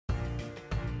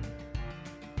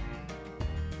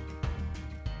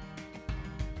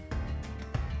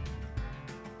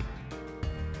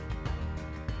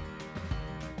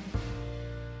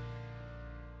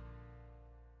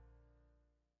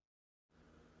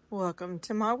Welcome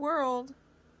to my world.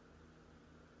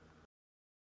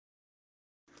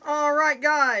 All right,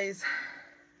 guys.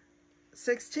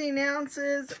 16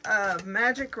 ounces of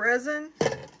magic resin.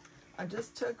 I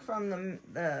just took from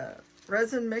the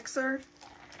resin mixer.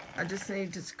 I just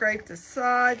need to scrape the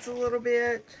sides a little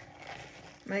bit.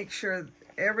 Make sure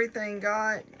everything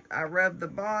got. I rubbed the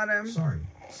bottom. Sorry,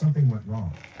 something went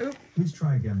wrong. Oop. Please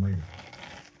try again later.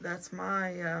 That's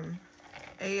my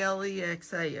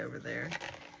Alexa over there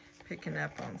picking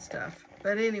up on stuff.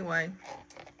 But anyway,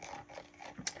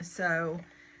 so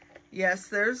yes,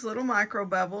 there's little micro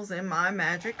bubbles in my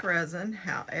magic resin.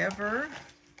 However,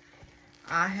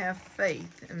 I have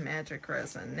faith in magic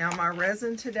resin. Now my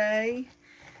resin today,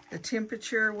 the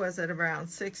temperature was at around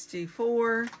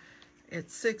 64.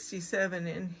 It's 67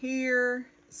 in here.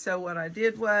 So what I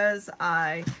did was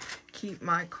I keep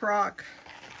my crock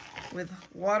with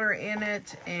water in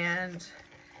it, and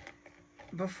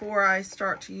before I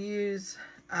start to use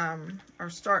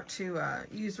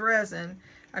use resin,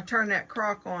 I turn that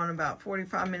crock on about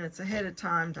 45 minutes ahead of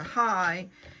time to high,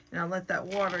 and I let that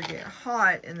water get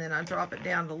hot, and then I drop it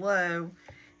down to low,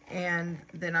 and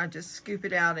then I just scoop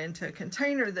it out into a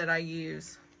container that I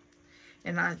use,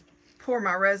 and I pour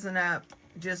my resin up,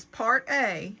 just part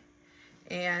A,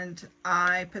 and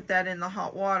I put that in the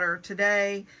hot water.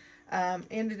 Today,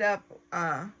 ended up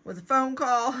with a phone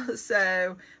call,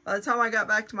 so by the time I got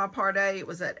back to my part A, it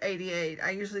was at 88. I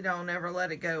usually don't ever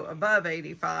let it go above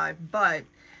 85, but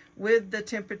with the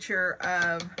temperature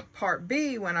of part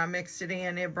B, when I mixed it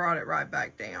in, it brought it right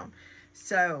back down.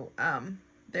 So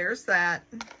there's that.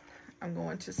 I'm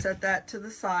going to set that to the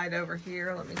side over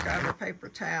here. Let me grab a paper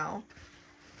towel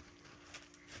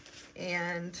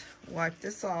and wipe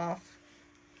this off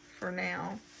for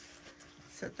now.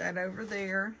 Set that over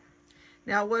there.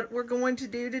 Now what we're going to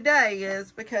do today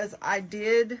is, because I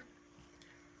did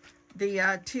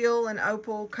the teal and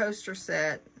opal coaster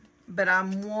set, but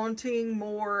I'm wanting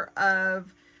more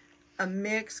of a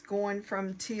mix going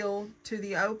from teal to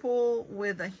the opal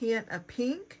with a hint of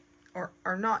pink, or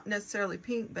not necessarily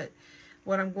pink, but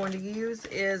what I'm going to use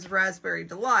is Raspberry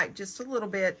Delight, just a little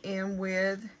bit, in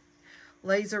with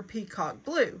Laser Peacock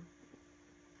Blue.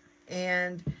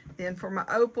 And then for my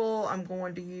opal, I'm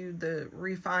going to use the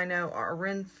Refino or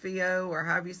Renfio, or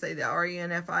however you say the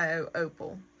R-E-N-F-I-O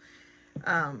opal.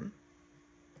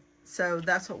 So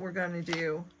that's what we're going to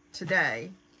do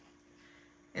today,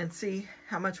 and see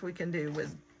how much we can do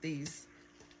with these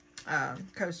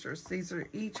coasters. These are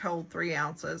each hold 3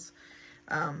 ounces.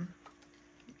 I'll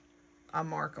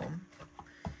mark them,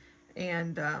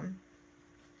 and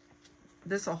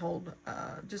this will hold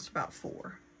just about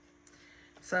 4.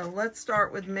 So let's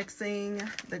start with mixing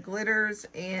the glitters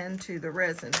into the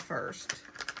resin first.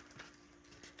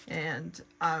 And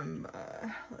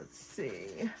let's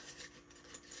see.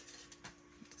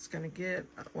 Just gonna get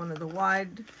one of the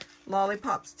wide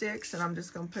lollipop sticks, and I'm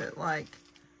just gonna put like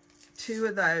 2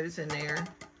 of those in there.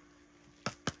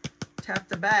 Tap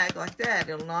the bag like that,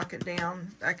 it'll knock it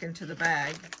down back into the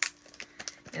bag.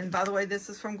 And by the way, this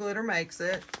is from Glitter Makes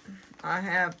It.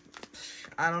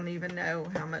 I don't even know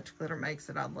how much Glitter Makes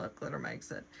It. I love Glitter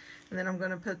Makes It. And then I'm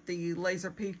going to put the Laser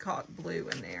Peacock Blue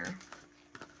in there.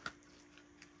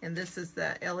 And this is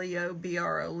the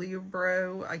L-E-O-B-R-O,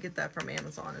 Libro. I get that from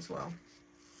Amazon as well.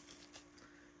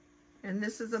 And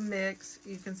this is a mix.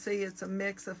 You can see it's a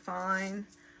mix of fine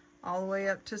all the way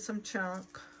up to some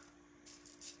chunk.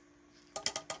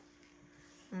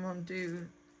 I'm going to do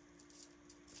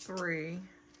 3.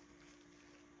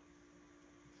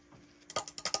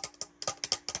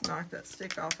 Knock that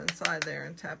stick off inside there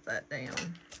and tap that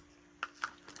down.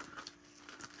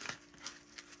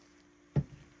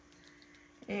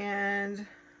 And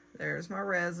there's my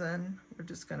resin. We're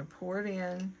just going to pour it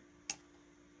in.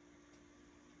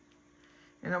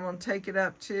 And I'm going to take it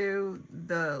up to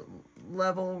the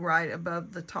level right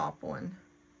above the top one.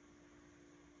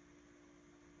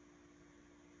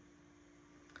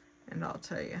 And I'll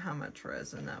tell you how much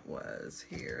resin that was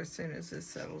here. As soon as this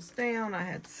settles down, I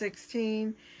had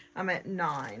 16. I'm at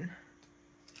 9.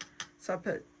 So I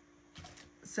put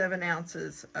 7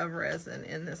 ounces of resin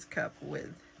in this cup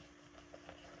with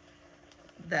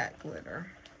that glitter.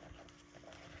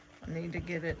 I need to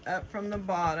get it up from the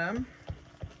bottom.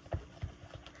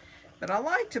 But I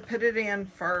like to put it in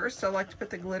first. I like to put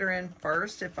the glitter in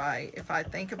first if I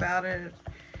think about it,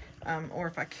 or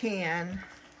if I can.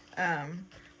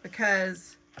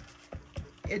 Because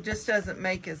it just doesn't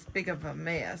make as big of a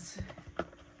mess.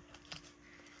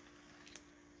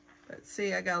 But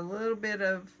see, I got a little bit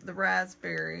of the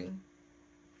raspberry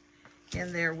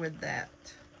in there with that.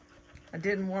 I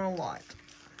didn't want a lot,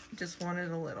 just wanted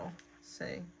a little.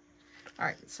 See, All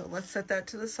right, so let's set that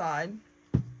to the side.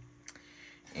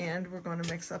 And we're going to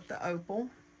mix up the opal.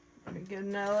 Let me get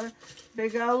another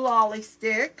big old lolly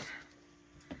stick.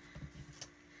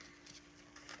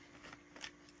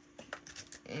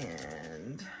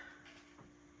 And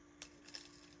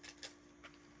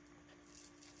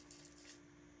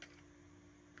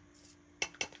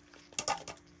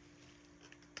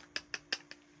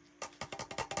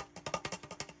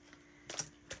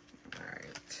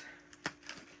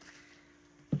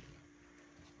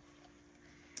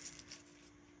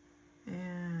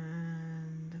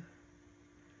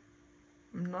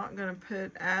not going to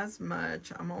put as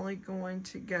much. I'm only going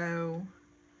to go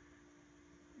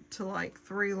to like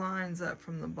 3 lines up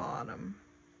from the bottom.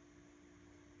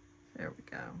 There we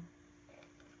go.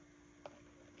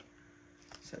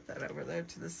 Set that over there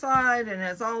to the side, and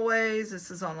as always,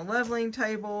 this is on a leveling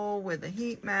table with a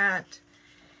heat mat,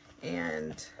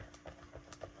 and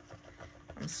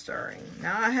I'm stirring.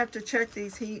 Now I have to check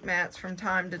these heat mats from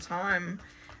time to time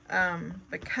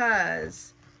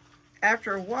because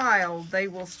after a while they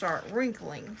will start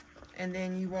wrinkling, and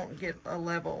then you won't get a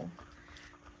level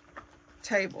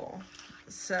table.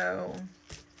 So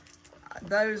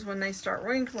those, when they start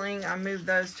wrinkling, I move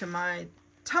those to my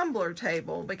tumbler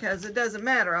table, because it doesn't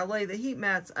matter. I lay the heat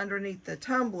mats underneath the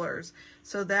tumblers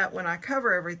so that when I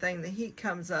cover everything, the heat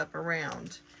comes up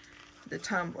around the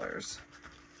tumblers.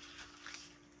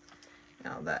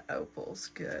 Now that opal's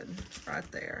good right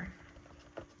there.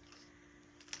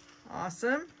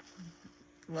 Awesome.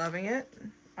 Loving it.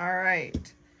 All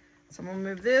right. So I'm going to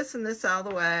move this and this out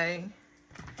of the way.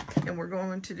 And we're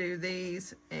going to do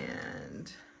these,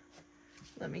 and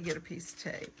let me get a piece of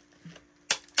tape.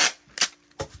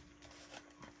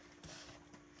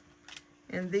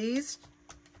 And these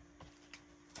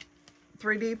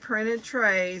 3D printed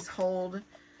trays hold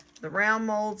the round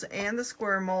molds and the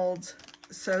square molds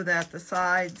so that the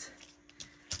sides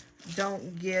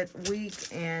don't get weak.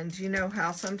 And you know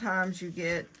how sometimes you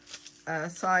get a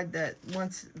side that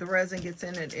once the resin gets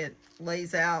in it, it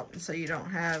lays out, and so you don't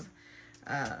have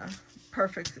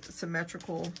perfect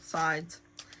symmetrical sides.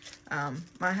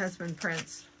 My husband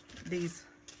prints these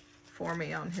for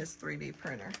me on his 3D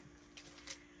printer.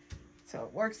 So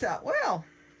it works out well.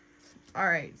 All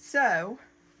right, so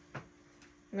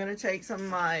I'm going to take some of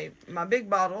my big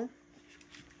bottle,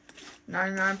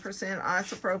 99%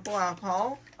 isopropyl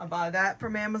alcohol. I buy that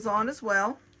from Amazon as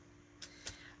well.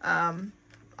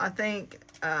 I think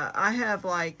I have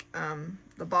like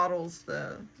the bottles,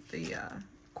 the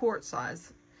quart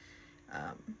size,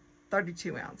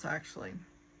 32 ounce actually.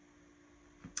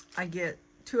 I get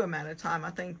 2 of them at a time. I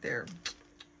think they're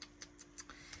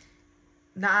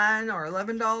 $9 or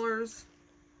 $11.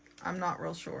 I'm not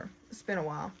real sure. It's been a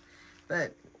while,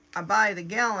 but I buy the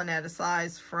gallon at a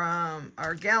size from,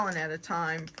 or gallon at a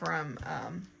time from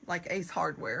like Ace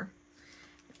Hardware,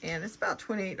 and it's about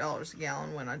 $28 a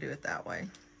gallon when I do it that way.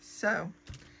 So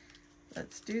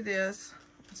let's do this.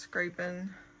 I'm scraping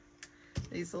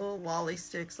these little lolly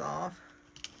sticks off.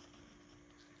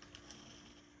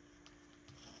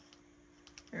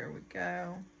 There we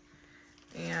go.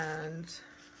 And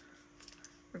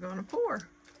we're going to pour.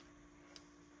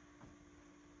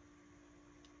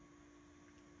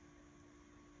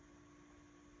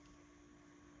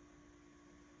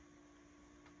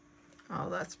 Oh,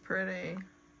 that's pretty.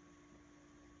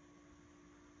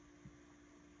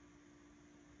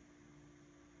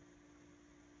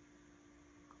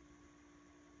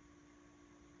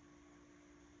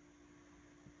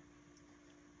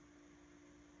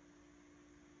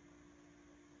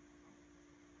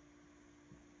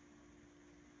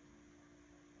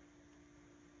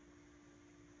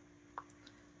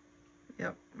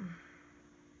 Yep.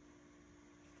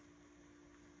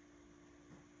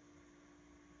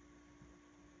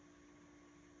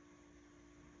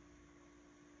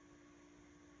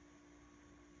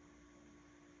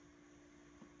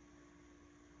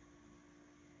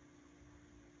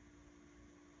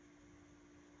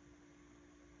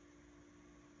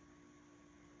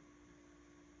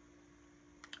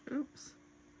 Oops.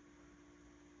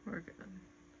 We're good.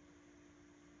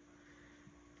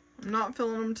 I'm not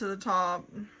filling them to the top.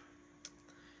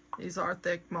 These are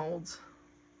thick molds.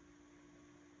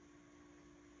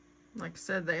 Like I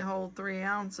said, they hold 3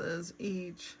 ounces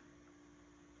each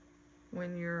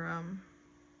when you're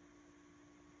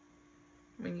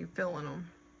filling them.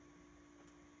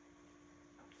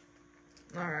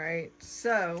 All right,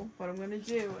 so what I'm going to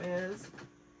do is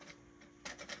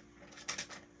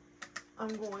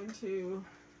I'm going to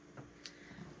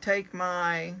take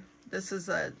my, this is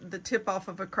the tip off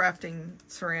of a crafting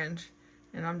syringe,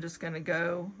 and I'm just going to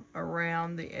go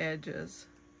around the edges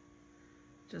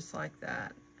just like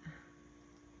that.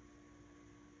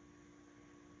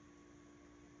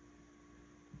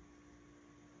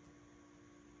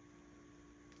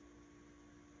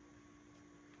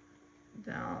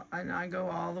 Now, and I go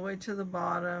all the way to the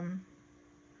bottom,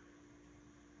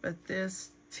 but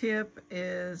this tip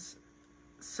is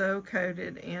so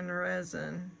coated in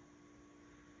resin,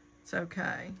 it's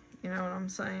okay. You know what I'm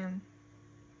saying?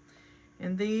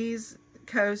 And these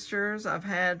coasters I've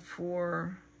had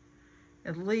for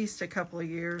at least a couple of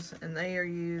years, and they are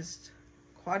used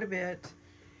quite a bit.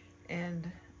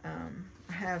 And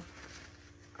I have,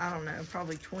 I don't know,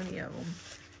 probably 20 of them,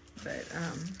 but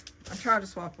I try to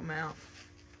swap them out,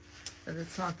 but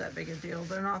it's not that big a deal.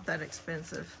 They're not that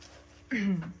expensive.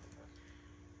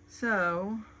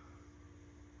 So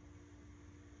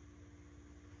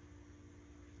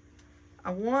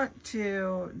I want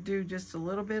to do just a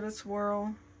little bit of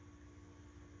swirl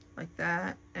like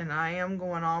that, and I am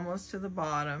going almost to the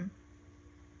bottom.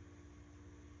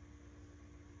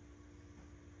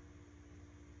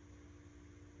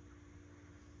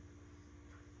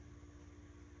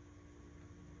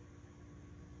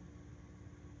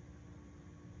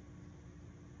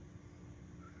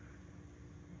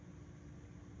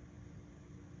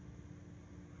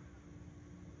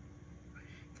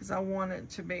 Because I want it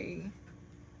to be,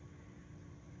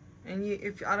 and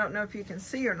if I don't know if you can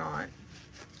see or not,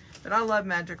 but I love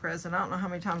magic resin. I don't know how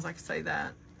many times I can say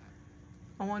that.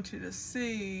 I want you to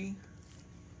see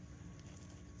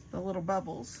the little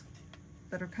bubbles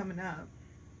that are coming up.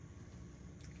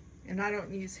 And I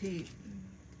don't use heat,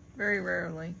 very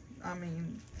rarely. I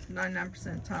mean, 99%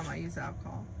 of the time I use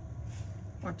alcohol.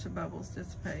 Watch the bubbles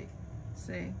dissipate.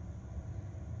 See?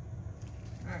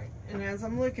 Alright, and as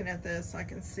I'm looking at this, I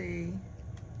can see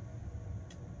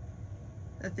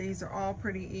that these are all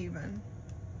pretty even.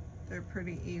 They're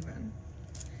pretty even.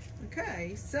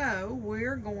 Okay, so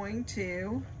we're going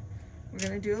to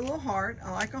do a little heart.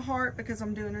 I like a heart because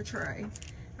I'm doing a tray.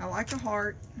 I like a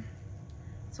heart.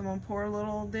 So I'm gonna pour a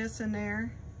little of this in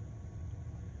there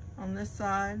on this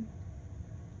side.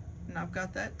 And I've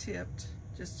got that tipped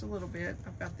just a little bit.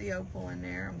 I've got the opal in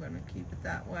there. I'm gonna keep it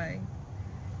that way.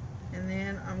 And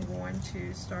then I'm going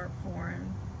to start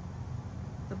pouring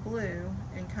the blue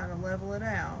and kind of level it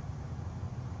out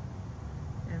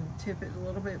and tip it a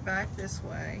little bit back this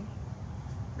way.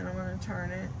 Then I'm going to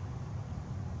turn it,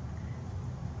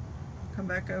 come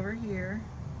back over here,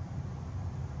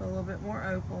 put a little bit more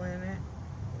opal in it,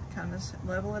 kind of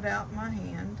level it out in my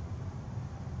hand.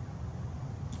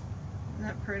 Isn't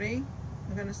that pretty?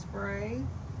 I'm going to spray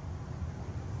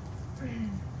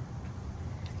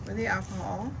with the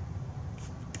alcohol.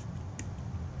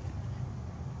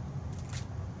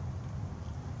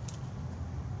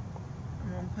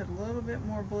 Put a little bit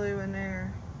more blue in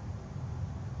there.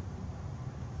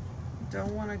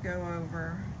 Don't want to go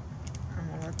over. I'm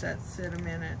going to let that sit a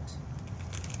minute.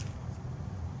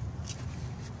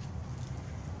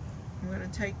 I'm going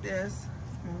to take this,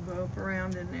 I'm going to go up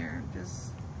around in there,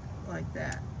 just like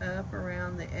that, up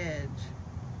around the edge.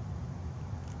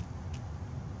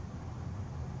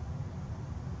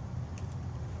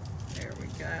 There we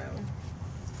go.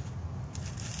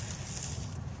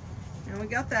 And we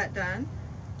got that done.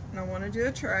 And I want to do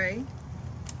a tray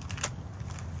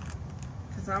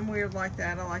because I'm weird like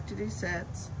that. I like to do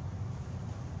sets.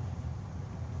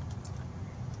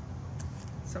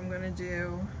 So I'm going to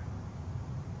do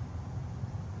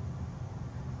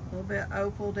a little bit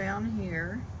opal down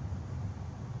here.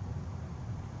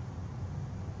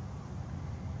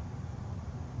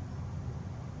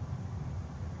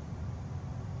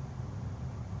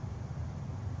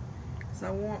 Because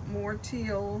I want more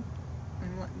teal.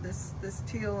 And this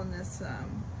teal and this,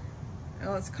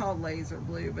 oh, it's called laser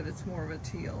blue, but it's more of a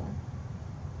teal.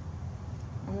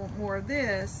 I want more of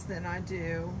this than I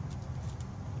do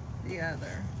the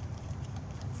other.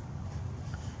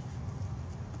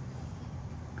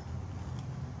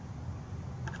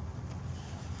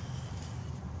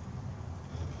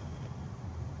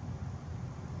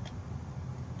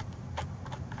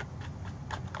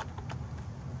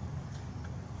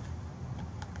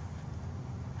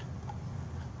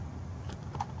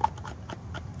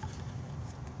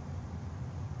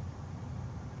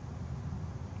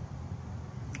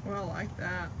 Well, I like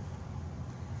that.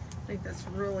 I think that's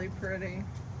really pretty.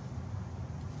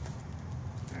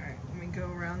 Alright, let me go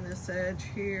around this edge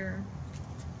here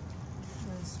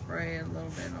and spray it a little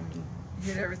bit. I'm going to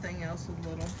hit everything else with a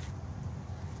little.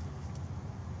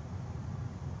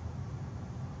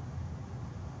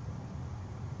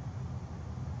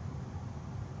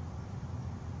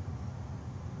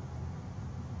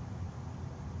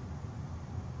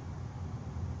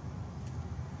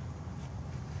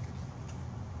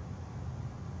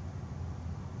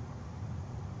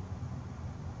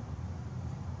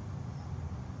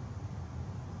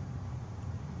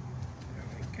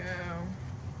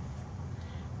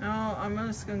 I'm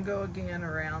just going to go again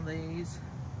around these.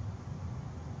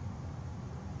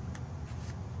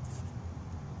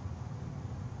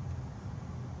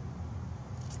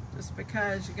 Just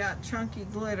because you got chunky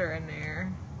glitter in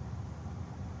there.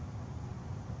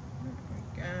 There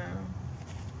we go.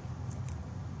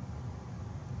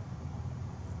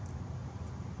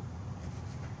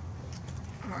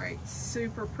 Alright,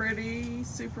 super pretty,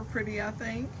 I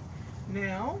think.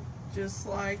 Now, just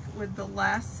like with the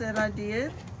last set I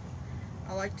did,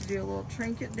 I like to do a little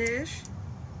trinket dish.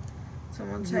 So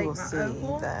I'm going to take my opal. You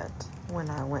will see that when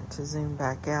I went to zoom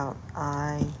back out,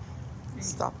 I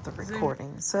stopped the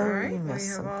recording. So you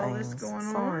missed some things. We have all this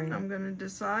going on. I'm going to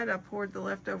decide. I poured the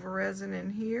leftover resin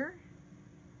in here.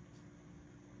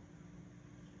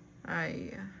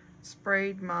 I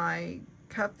sprayed my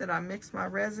cup that I mixed my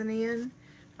resin in.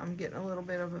 I'm getting a little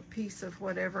bit of a piece of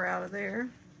whatever out of there.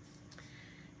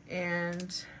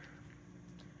 And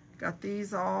got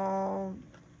these all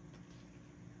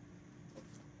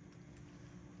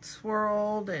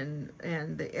swirled and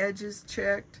the edges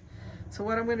checked. So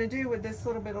what I'm going to do with this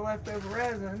little bit of leftover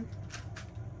resin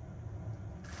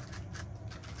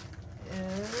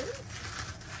is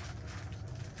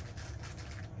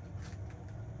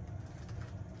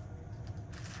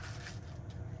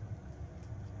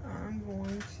I'm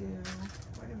going to,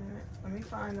 wait a minute, let me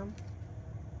find them.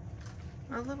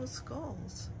 My little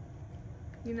skulls.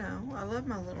 You know, I love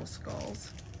my little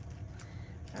skulls.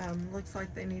 Looks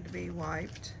like they need to be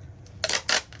wiped.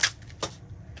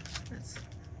 Let's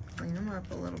clean them up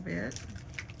a little bit.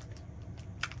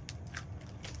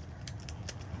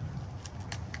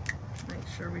 Make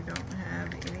sure we don't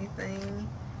have anything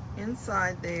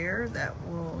inside there that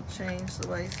will change the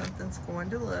way something's going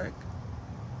to look.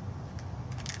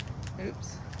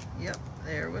 Oops. Yep,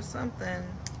 there was something.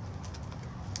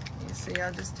 You see,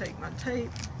 I just take my tape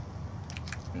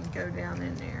and go down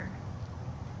in there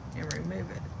and remove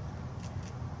it.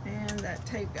 And that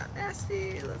tape got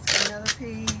nasty. Let's get another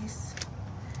piece.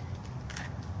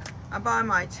 I buy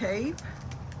my tape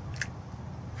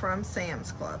from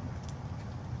Sam's Club.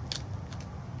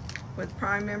 With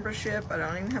Prime membership, I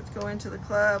don't even have to go into the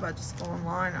club. I just go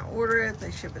online, I order it,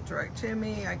 they ship it direct to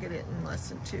me. I get it in less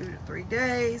than 2 to 3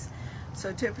 days.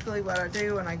 So typically what I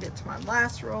do when I get to my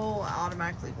last roll, I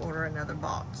automatically order another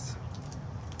box.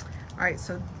 Alright,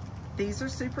 so these are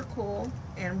super cool.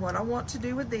 And what I want to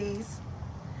do with these,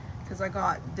 because I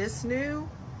got this new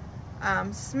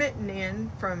smitten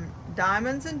in from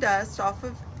Diamonds and Dust off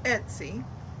of Etsy.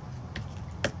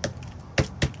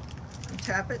 And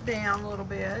tap it down a little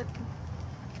bit.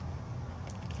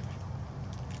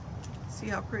 See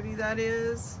how pretty that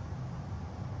is?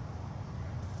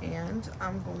 And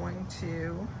I'm going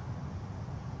to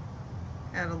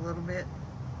add a little bit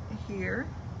here.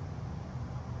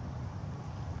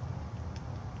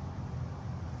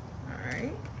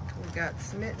 Alright, we got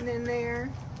smitten in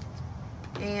there.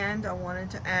 And I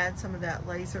wanted to add some of that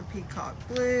laser peacock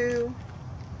blue.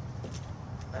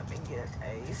 Let me get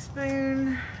a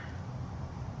spoon.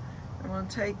 I'm going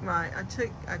to take my, I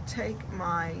take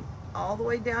my all the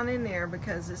way down in there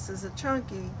because this is a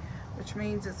chunky, which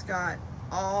means it's got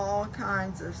all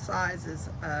kinds of sizes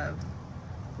of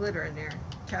glitter in there.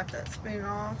 Tap that spoon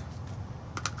off,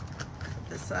 put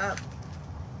this up,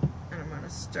 and I'm going to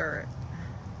stir it.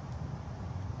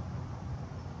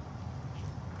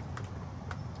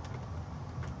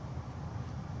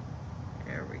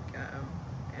 There we go.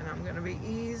 And I'm going to be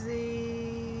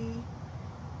easy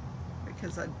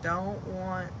because I don't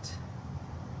want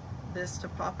this to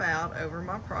pop out over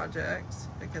my projects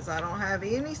because I don't have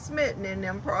any smitten in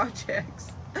them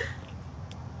projects.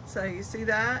 So you see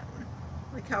that?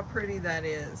 Look how pretty that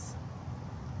is.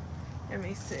 Let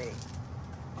me see.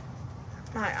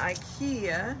 My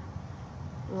IKEA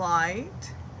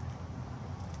light.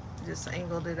 Just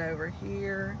angled it over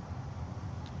here.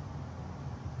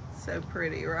 So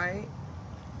pretty, right?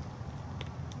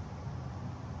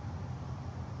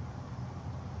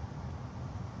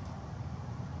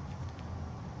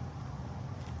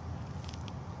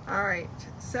 All right,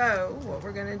 so what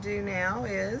we're going to do now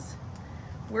is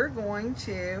we're going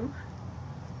to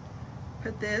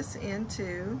put this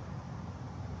into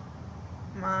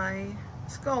my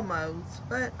skull molds,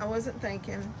 but I wasn't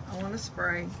thinking. I want to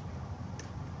spray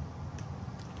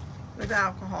with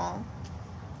alcohol.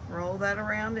 Roll that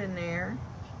around in there.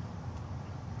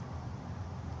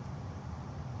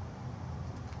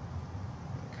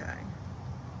 Okay.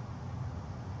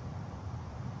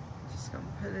 Just going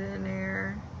to put it in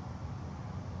there.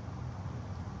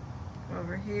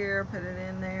 Over here, put it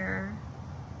in there.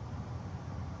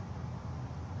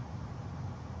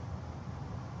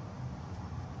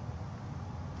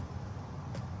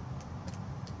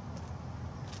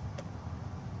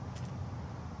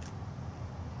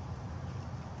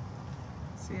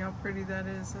 See how pretty that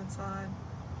is inside?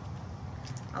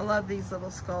 I love these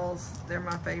little skulls. They're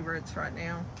my favorites right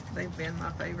now. They've been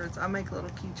my favorites. I make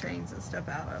little keychains and stuff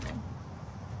out of them.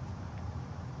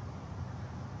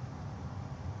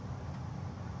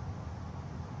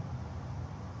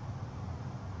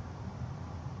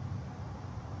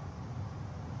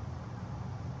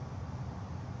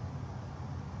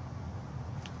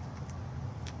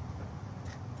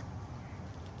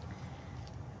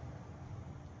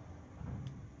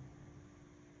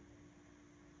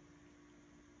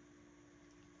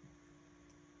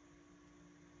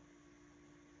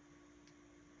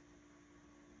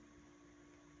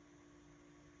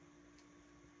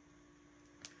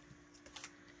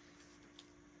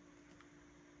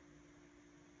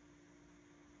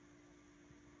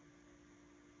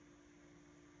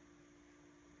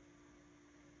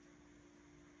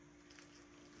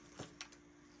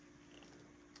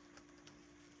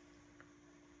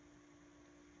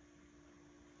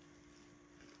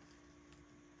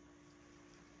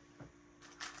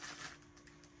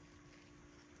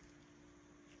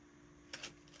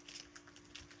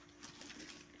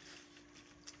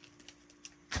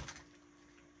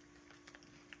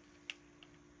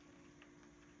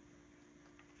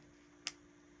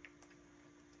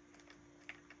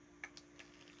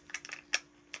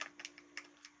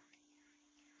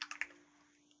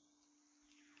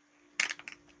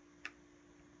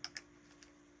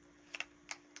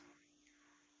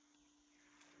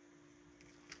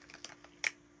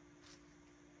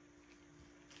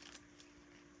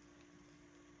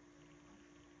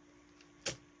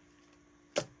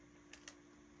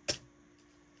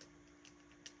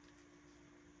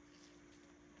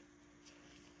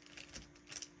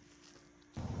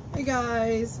 Hey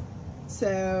guys,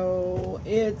 so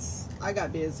I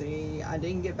got busy. I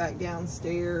didn't get back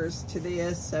downstairs to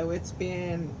this, so it's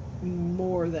been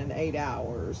more than 8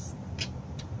 hours.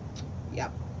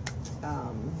 Yep.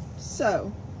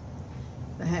 So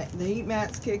the heat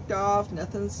mat's kicked off,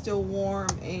 nothing's still warm,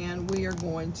 and we are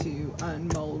going to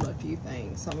unmold a few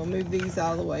things. So I'm gonna move these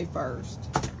out of the way first.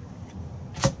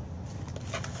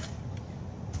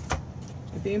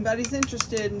 If anybody's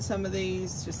interested in some of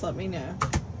these, just let me know.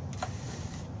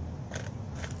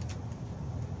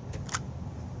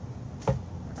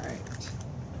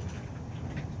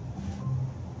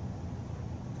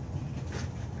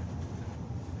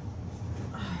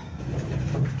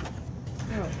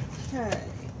 Okay.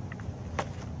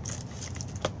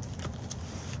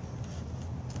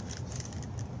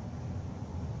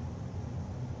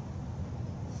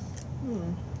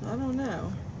 I don't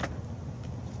know.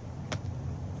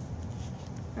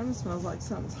 Kind of smells like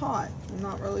something's hot. I'm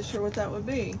not really sure what that would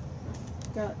be.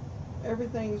 Got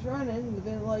everything's running, the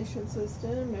ventilation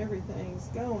system, everything's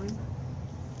going.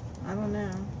 I don't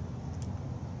know.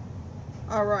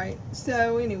 All right,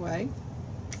 so anyway,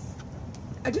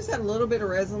 I just had a little bit of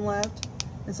resin left,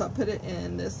 and so I put it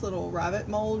in this little rabbit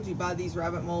mold. You buy these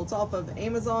rabbit molds off of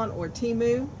Amazon or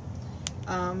Temu.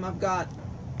 I've got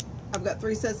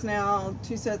 3 sets now.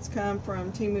 2 sets come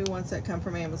from Temu, 1 set come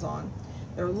from Amazon.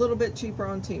 They're a little bit cheaper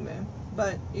on Temu,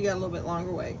 but you got a little bit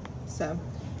longer wait. So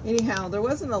anyhow, there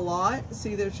wasn't a lot.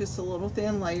 See, there's just a little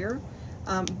thin layer.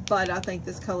 But I think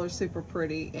this color is super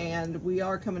pretty, and we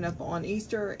are coming up on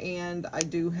Easter, and I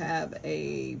do have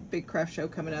a big craft show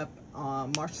coming up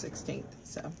on March 16th.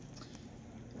 So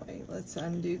wait, let's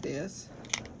undo this.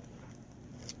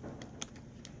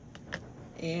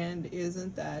 And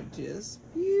isn't that just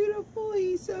beautiful?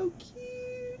 He's so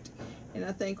cute. And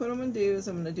I think what I'm gonna do is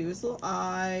I'm gonna do his little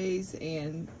eyes,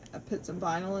 and I put some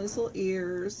vinyl in his little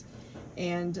ears,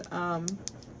 and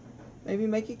maybe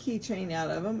make a keychain out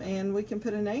of them, and we can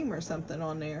put a name or something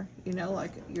on there, you know,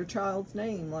 like your child's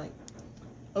name, like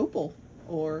Opal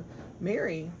or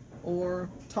Mary or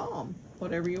Tom,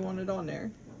 whatever you wanted on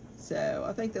there. So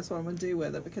I think that's what I'm gonna do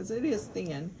with it, because it is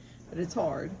thin, but it's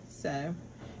hard. So,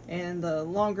 and the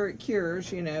longer it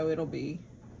cures, you know, it'll be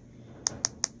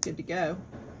good to go.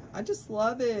 I just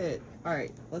love it. All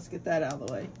right, let's get that out of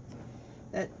the way.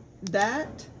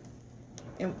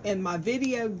 And my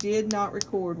video did not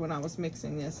record when I was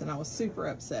mixing this, and I was super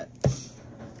upset.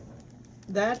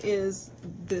 That is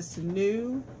this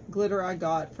new glitter I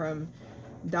got from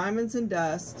Diamonds and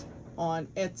Dust on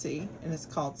Etsy, and it's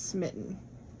called Smitten.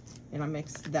 And I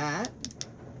mixed that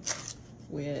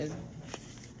with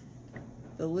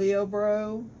the Leo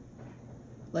Bro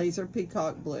Laser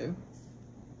Peacock Blue.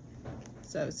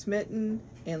 So Smitten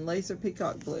and Laser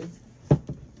Peacock Blue.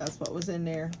 That's what was in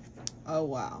there. Oh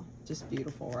wow, just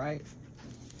beautiful, right?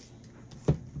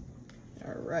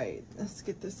 All right, let's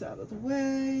get this out of the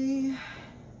way.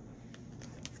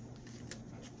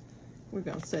 We're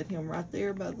going to set him right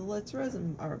there by the Let's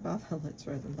Resin, or by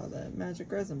the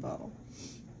Magic Resin bottle.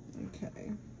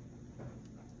 Okay.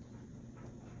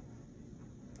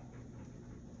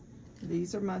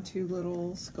 These are my 2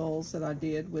 little skulls that I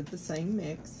did with the same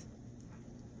mix.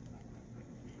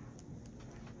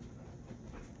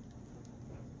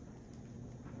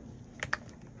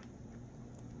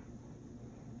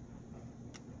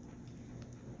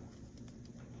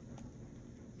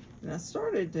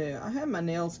 And I had my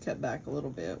nails cut back a little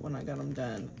bit when I got them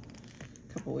done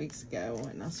a couple weeks ago,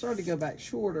 and I started to go back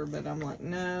shorter, but I'm like,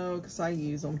 no, because I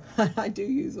use them. I do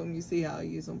use them. You see how I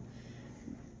use them.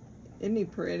 Isn't he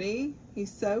pretty?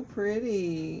 He's so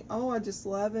pretty. Oh, I just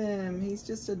love him. He's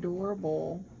just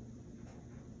adorable.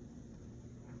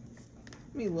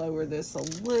 Let me lower this a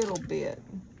little bit.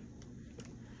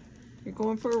 You're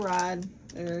going for a ride.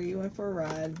 There, you went for a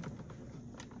ride.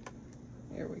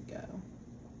 There we go.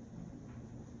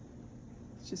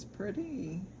 It's just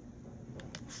pretty.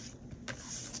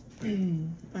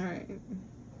 Alright.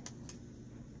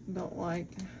 Don't like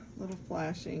little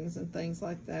flashings and things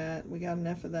like that. We got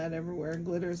enough of that everywhere.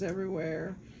 Glitters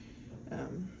everywhere.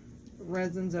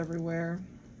 Resins everywhere.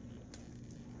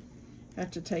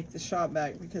 Have to take the shop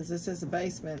vac because this is a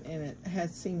basement and it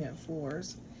has cement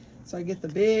floors. So I get the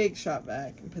big shop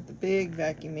vac and put the big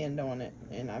vacuum end on it,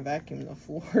 and I vacuum the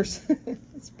floors.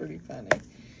 It's pretty funny.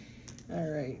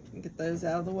 Alright, get those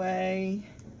out of the way.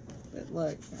 But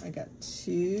look, I got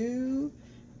 2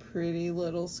 pretty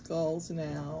little skulls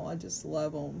now. I just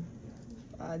love them.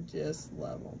 I just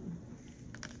love them.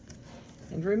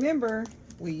 And remember,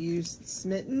 we used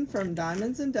Smitten from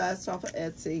Diamonds and Dust off of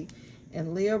Etsy and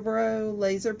Leobro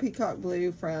Laser Peacock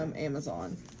Blue from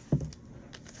Amazon.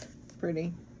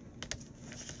 Pretty.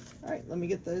 Alright, let me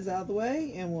get those out of the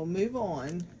way and we'll move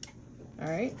on.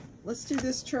 Alright, let's do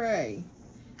this tray.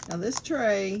 Now this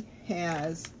tray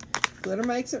has Glitter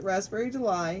Makes It Raspberry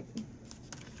Delight,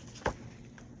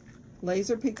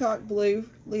 Laser Peacock Blue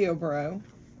Leobro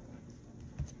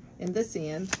in this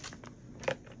end,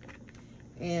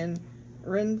 and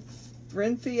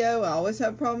Renfio. I always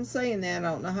have a problem saying that.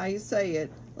 I don't know how you say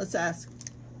it. Let's ask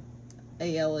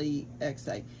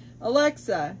Alexa.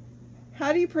 Alexa,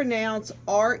 how do you pronounce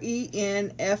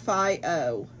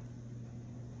Renfio?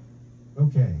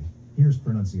 Okay, here's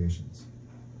pronunciations.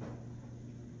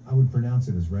 I would pronounce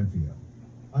it as Renfio.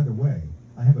 Either way,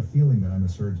 I have a feeling that I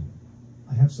misheard you.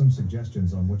 I have some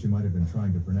suggestions on what you might have been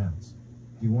trying to pronounce.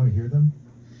 Do you want to hear them?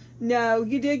 No,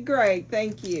 you did great.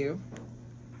 Thank you.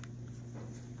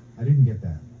 I didn't get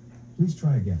that. Please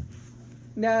try again.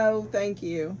 No, thank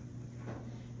you.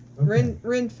 Okay.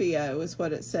 Renfio is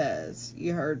what it says.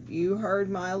 You heard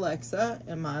my Alexa,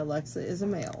 and my Alexa is a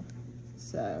male.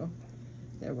 So,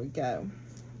 there we go.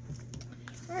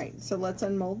 Alright, so let's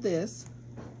unmold this.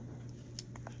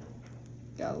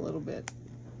 Got a little bit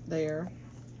there.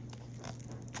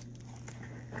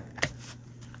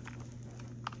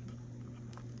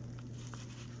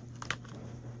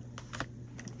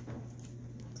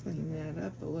 Clean that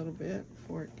up a little bit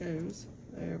before it goes.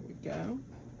 There we go.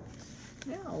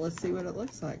 Now, let's see what it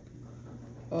looks like.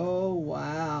 Oh,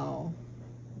 wow.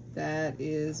 That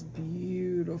is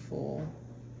beautiful.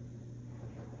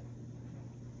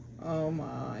 Oh,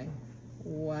 my.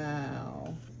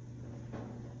 Wow.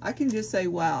 I can just say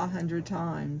wow 100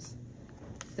 times.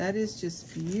 That is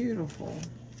just beautiful.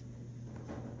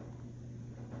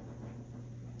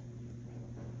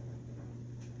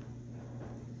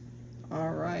 All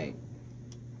right.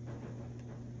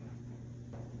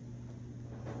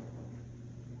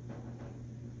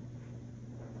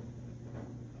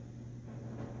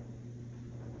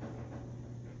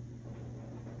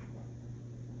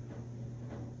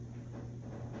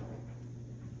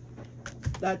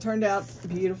 That turned out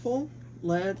beautiful.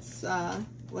 Let's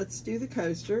do the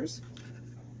coasters.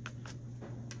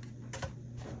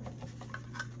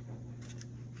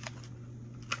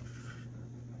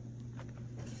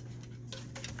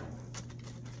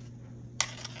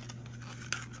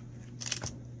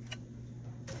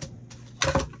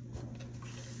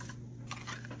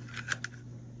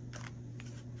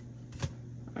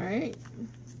 All right.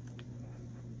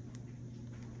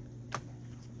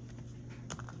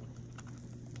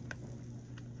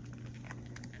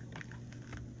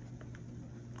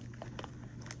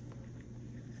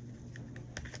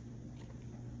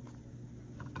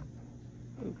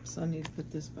 Oops, I need to put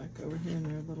this back over here in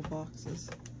their little boxes.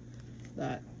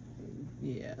 That,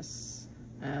 yes,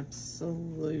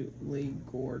 absolutely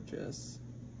gorgeous.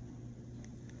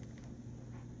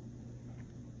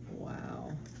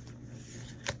 Wow.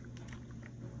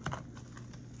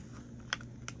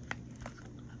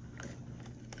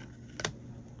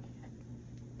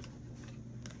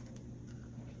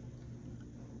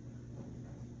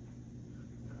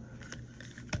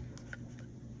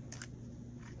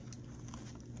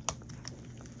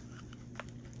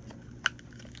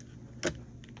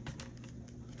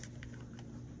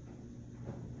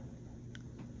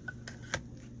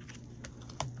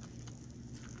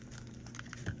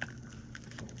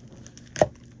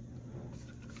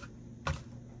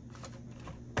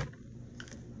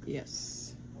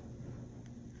 Yes.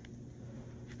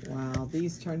 Wow,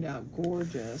 these turned out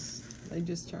gorgeous. They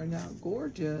just turned out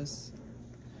gorgeous.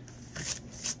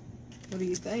 What do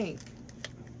you think?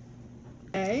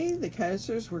 The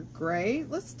coasters were great.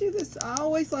 Let's do this. I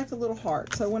always like a little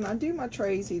heart. So when I do my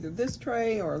trays, either this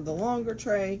tray or the longer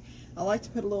tray, I like to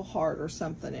put a little heart or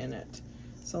something in it.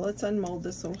 So let's unmold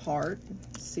this little heart,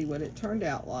 see what it turned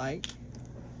out like.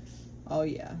 Oh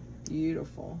yeah,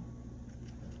 beautiful.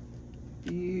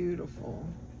 Beautiful.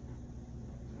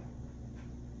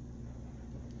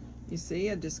 You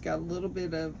see, I just got a little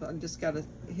bit of, I just got to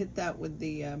hit that with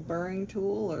the burring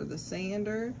tool or the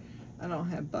sander. I don't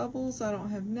have bubbles, I don't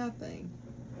have nothing.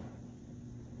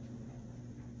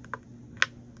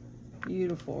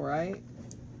 Beautiful, right?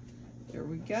 There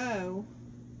we go.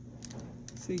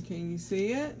 See, can you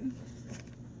see it?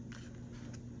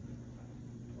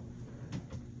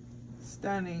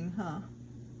 Stunning, huh?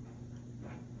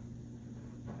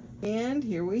 And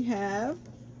here we have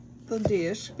the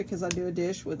dish, because I do a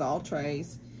dish with all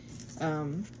trays.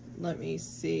 Let me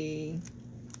see.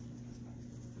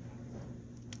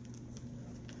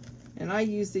 And I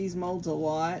use these molds a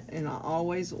lot, and I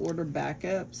always order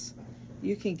backups.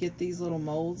 You can get these little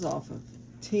molds off of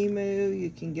Temu. You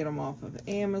can get them off of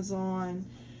Amazon.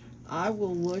 I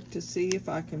will look to see if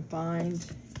I can find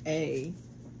a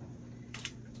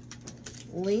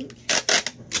link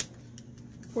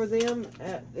for them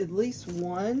at least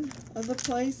one of the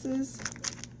places.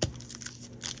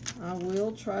 I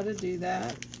will try to do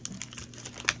that.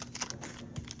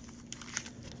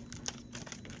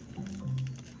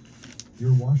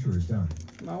 Your washer is done.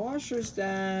 My washer's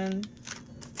done.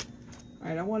 All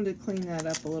right, I wanted to clean that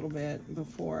up a little bit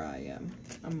before I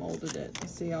molded it. You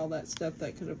see all that stuff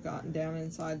that could have gotten down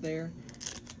inside there.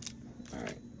 All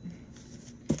right.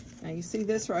 Now you see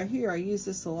this right here. I use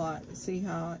this a lot. See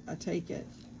how I take it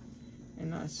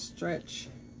and I stretch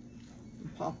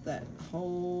and pop that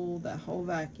whole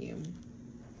vacuum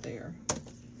there.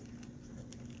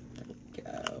 There we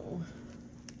go.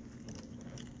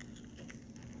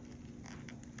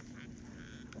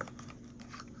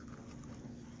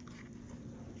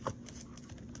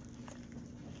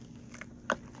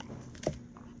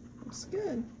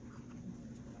 Good.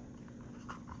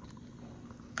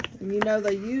 And you know,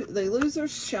 they lose their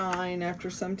shine after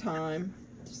some time.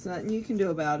 There's nothing you can do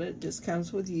about it. Just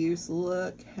comes with use.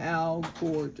 Look how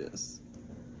gorgeous.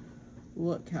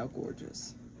 Look how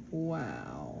gorgeous.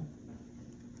 Wow.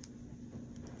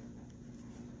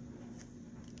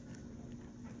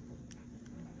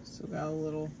 So got a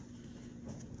little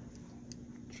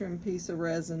trim piece of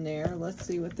resin there. Let's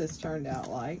see what this turned out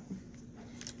like.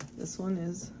 This one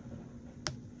is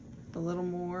a little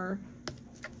more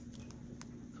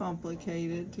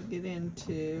complicated to get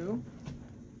into.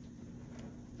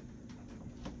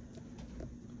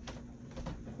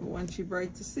 But once you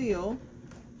break the seal,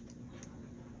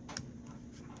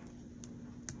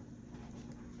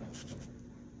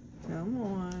 come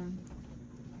on.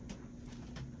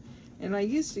 And I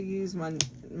used to use my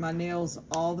nails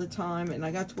all the time, and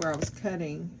I got to where I was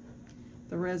cutting.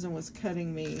 The resin was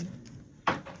cutting me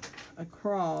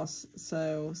across,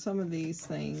 so some of these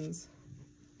things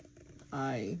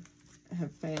I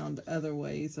have found other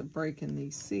ways of breaking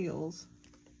these seals.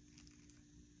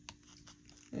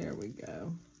 There we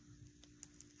go.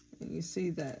 And you see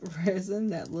that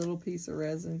resin, that little piece of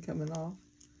resin coming off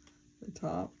the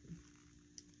top.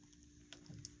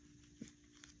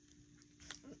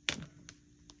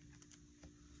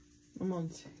 I'm going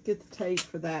to get the tape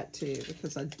for that too,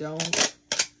 because I don't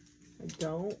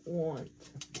want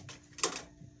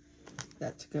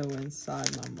that to go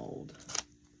inside my mold.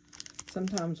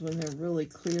 Sometimes when they're really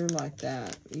clear like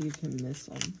that, you can miss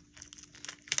them.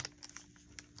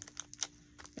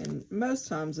 And most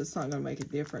times it's not going to make a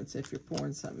difference if you're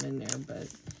pouring something in there, but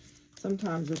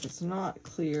sometimes if it's not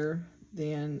clear,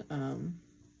 then,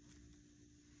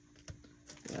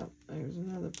 yep, there's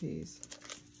another piece.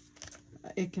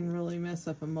 It can really mess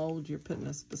up a mold you're putting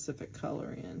a specific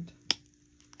color in.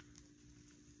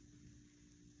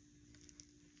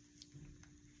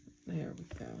 There we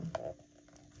go.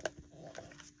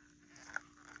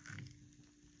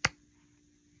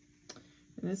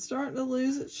 And it's starting to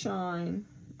lose its shine.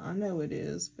 I know it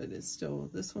is, but it's still,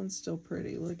 this one's still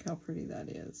pretty. Look how pretty that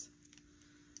is.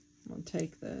 I'm going to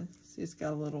take the, see it's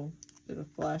got a little bit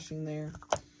of flashing there.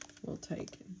 We'll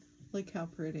take it. Look how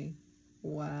pretty.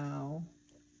 Wow.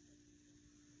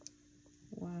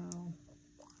 Wow.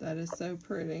 That is so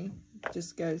pretty.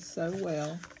 Just goes so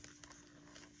well.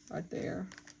 Right there.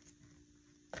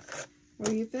 What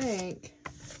do you think?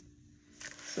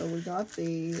 So we got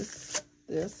these,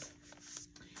 this,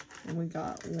 and we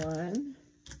got 1,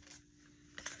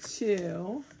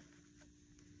 2,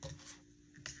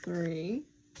 3,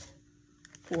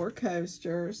 4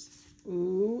 coasters.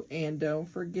 Ooh, and don't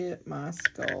forget my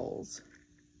skulls.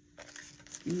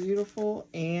 Beautiful.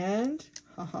 And,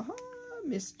 ha ha ha,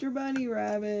 Mr. Bunny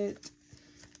Rabbit.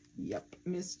 Yep,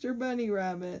 Mr. Bunny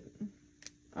Rabbit.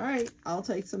 All right, I'll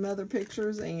take some other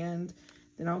pictures and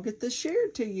then I'll get this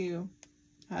shared to you.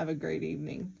 Have a great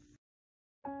evening.